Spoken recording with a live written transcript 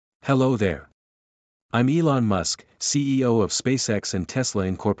Hello there. I'm Elon Musk, CEO of SpaceX and Tesla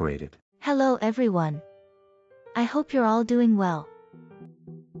Incorporated. Hello everyone. I hope you're all doing well.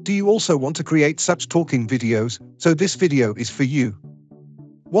 Do you also want to create such talking videos? So this video is for you.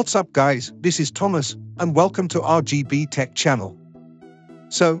 What's up guys, this is Thomas, and welcome to our GB Tech channel.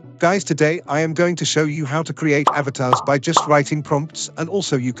 So, guys, today I am going to show you how to create avatars by just writing prompts, and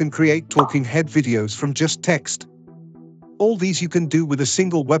also you can create talking head videos from just text. All these you can do with a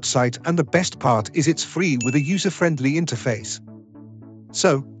single website, and the best part is it's free with a user-friendly interface.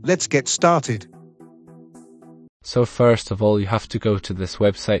 So, let's get started. So first of all, you have to go to this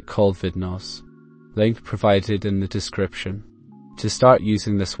website called Vidnoz. Link provided in the description. To start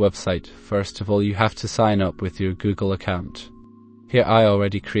using this website, first of all you have to sign up with your Google account. Here I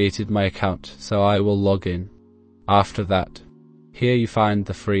already created my account, so I will log in. After that, here you find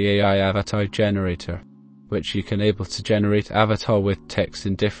the free AI avatar generator, which you can able to generate avatar with text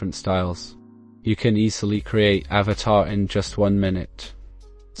in different styles. You can easily create avatar in just 1 minute.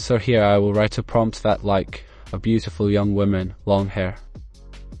 So here I will write a prompt that like a beautiful young woman, long hair.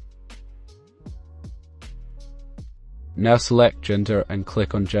 Now select gender and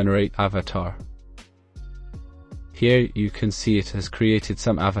click on generate avatar. Here you can see it has created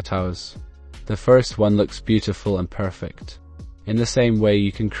some avatars. The first one looks beautiful and perfect. In the same way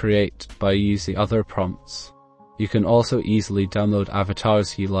you can create by using other prompts. You can also easily download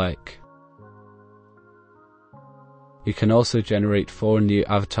avatars you like. You can also generate 4 new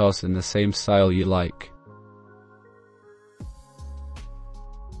avatars in the same style you like.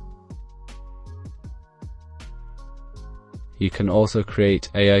 You can also create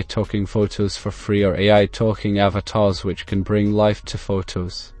AI talking photos for free or AI talking avatars which can bring life to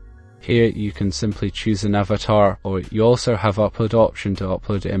photos. Here you can simply choose an avatar, or you also have upload option to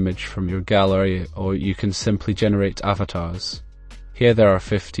upload image from your gallery, or you can simply generate avatars. Here there are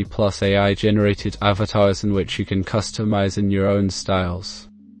 50 plus AI generated avatars in which you can customize in your own styles.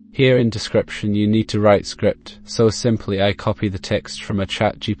 Here in description you need to write script, so simply I copy the text from a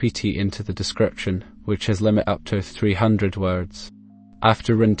ChatGPT into the description, which has limit up to 300 words.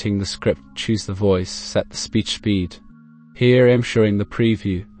 After renting the script, choose the voice, set the speech speed. Here I'm showing the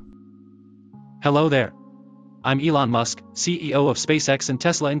preview. Hello there. I'm Elon Musk, CEO of SpaceX and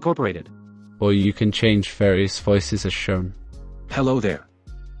Tesla Incorporated. Or you can change various voices as shown. Hello there.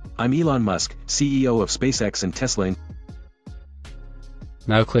 I'm Elon Musk, CEO of SpaceX and Tesla.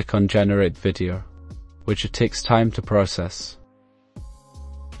 Now click on generate video, which it takes time to process.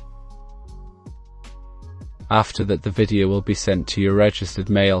 After that the video will be sent to your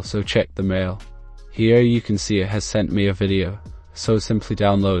registered mail, so check the mail. Here you can see it has sent me a video, so simply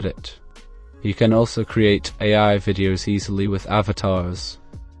download it. You can also create AI videos easily with avatars.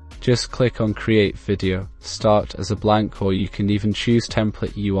 Just click on create video, start as a blank, or you can even choose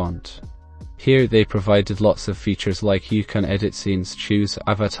template you want. Here they provided lots of features like you can edit scenes, choose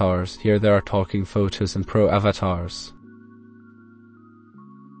avatars. Here there are talking photos and pro avatars.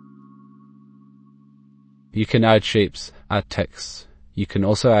 You can add shapes, add text. You can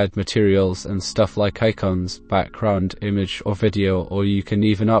also add materials and stuff like icons, background, image or video, or you can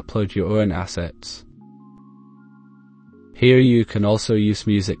even upload your own assets. Here you can also use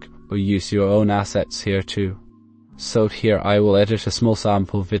music or use your own assets here too. So here I will edit a small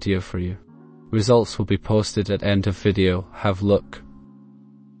sample video for you. Results will be posted at end of video. Have a look.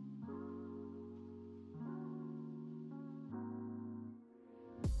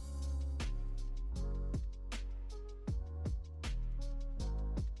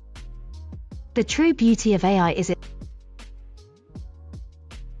 The true beauty of AI is it.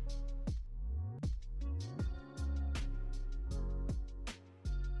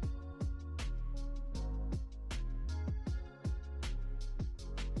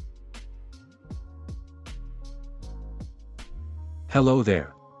 Hello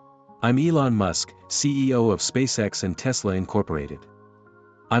there. I'm Elon Musk, CEO of SpaceX and Tesla Incorporated.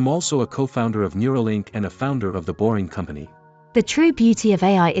 I'm also a co-founder of Neuralink and a founder of The Boring Company. The true beauty of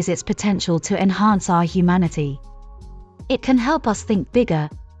AI is its potential to enhance our humanity. It can help us think bigger,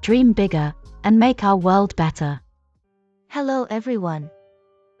 dream bigger, and make our world better. Hello everyone.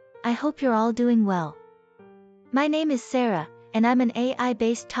 I hope you're all doing well. My name is Sarah, and I'm an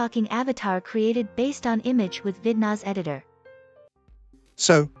AI-based talking avatar created based on image with Vidnoz editor.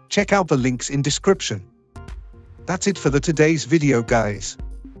 So, check out the links in description. That's it for today's video guys.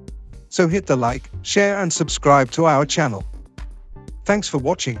 So hit the like, share and subscribe to our channel. Thanks for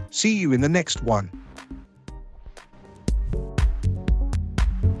watching, see you in the next one.